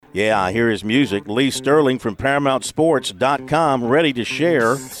Yeah, I hear his music. Lee Sterling from ParamountSports.com ready to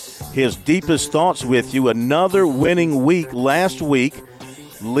share his deepest thoughts with you. Another winning week last week.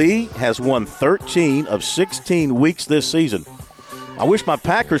 Lee has won 13 of 16 weeks this season. I wish my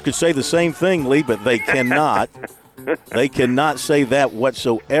Packers could say the same thing, Lee, but they cannot. They cannot say that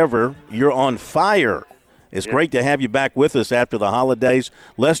whatsoever. You're on fire. It's great to have you back with us after the holidays.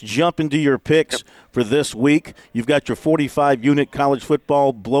 Let's jump into your picks for this week. You've got your 45-unit college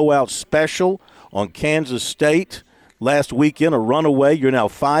football blowout special on Kansas State. Last weekend, a runaway. You're now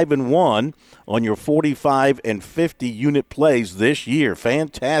 5-1 on your 45 and 50-unit plays this year.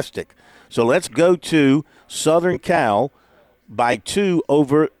 Fantastic. So let's go to Southern Cal by 2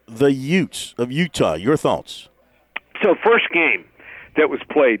 over the Utes of Utah. Your thoughts? So first game that was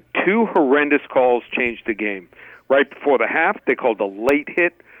played, 2 horrendous calls changed the game. Right before the half, they called a late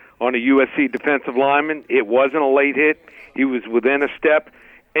hit on a USC defensive lineman. It wasn't a late hit. He was within a step,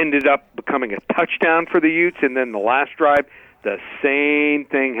 ended up becoming a touchdown for the Utes, and then the last drive, the same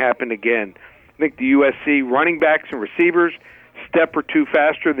thing happened again. I think the USC running backs and receivers, step or two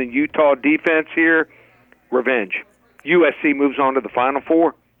faster than Utah defense here. Revenge. USC moves on to the Final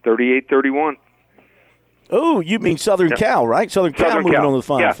Four, 38-31. Oh, you mean Southern Cal, right? Southern Cal moving on to the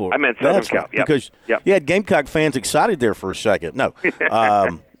Final Four. I meant Southern Cal. Right, because you had Gamecock fans excited there for a second. No.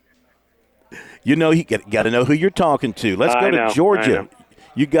 You got to know who you're talking to. Let's go to Georgia.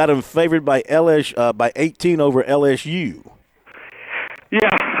 You got them favored by by 18 over LSU. Yeah,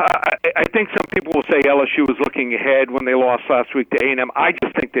 I think some people will say LSU was looking ahead when they lost last week to A&M. I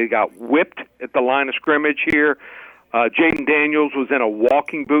just think they got whipped at the line of scrimmage here. Jaden Daniels was in a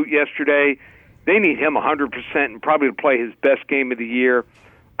walking boot yesterday. They need him 100% and probably to play his best game of the year.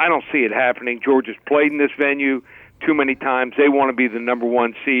 I don't see it happening. Georgia's played in this venue too many times. They want to be the number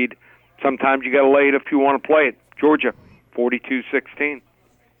 1 seed. Sometimes you got to lay it if you want to play it. Georgia, 42-16.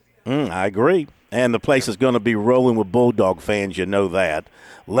 I agree. And the place is going to be rolling with Bulldog fans. You know that.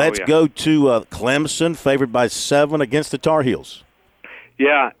 Let's go to Clemson, favored by 7 against the Tar Heels.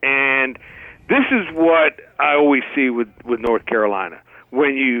 Yeah, and this is what I always see with North Carolina.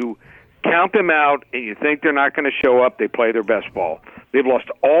 When you count them out and you think they're not going to show up, they play their best ball. They've lost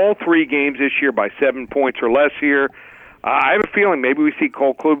all 3 games this year by 7 points or less here. I have a feeling maybe we see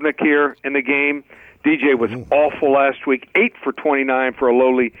Cole Klubnik here in the game. DJ was awful last week, 8 for 29 for a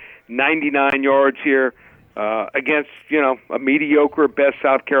lowly 99 yards here against, a mediocre best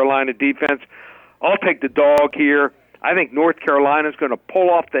South Carolina defense. I'll take the dog here. I think North Carolina's going to pull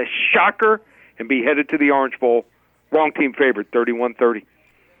off the shocker and be headed to the Orange Bowl. Wrong team favored, 31-30.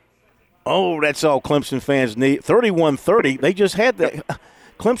 Oh, that's all Clemson fans need. 31-30. They just had that.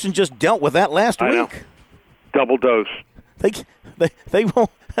 Clemson just dealt with that last week. Double dose. They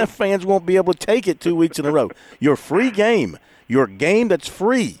won't. Fans won't be able to take it 2 weeks in a row. Your free game, your game that's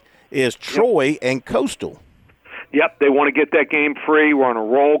free, is Troy and Coastal. Yep, they want to get that game free. We're on a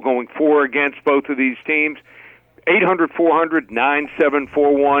roll going 4 against both of these teams.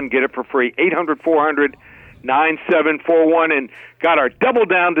 800-400-9741. Get it for free. 800-400-9741. And got our double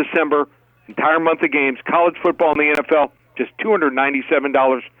down December, entire month of games, college football in the NFL, just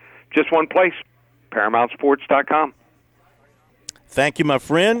 $297. Just one place, ParamountSports.com. Thank you, my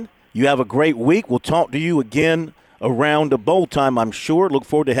friend. You have a great week. We'll talk to you again around the bowl time, I'm sure. Look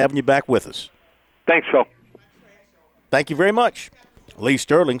forward to having you back with us. Thanks, Phil. Thank you very much. Lee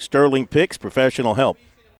Sterling, Sterling Picks, professional help.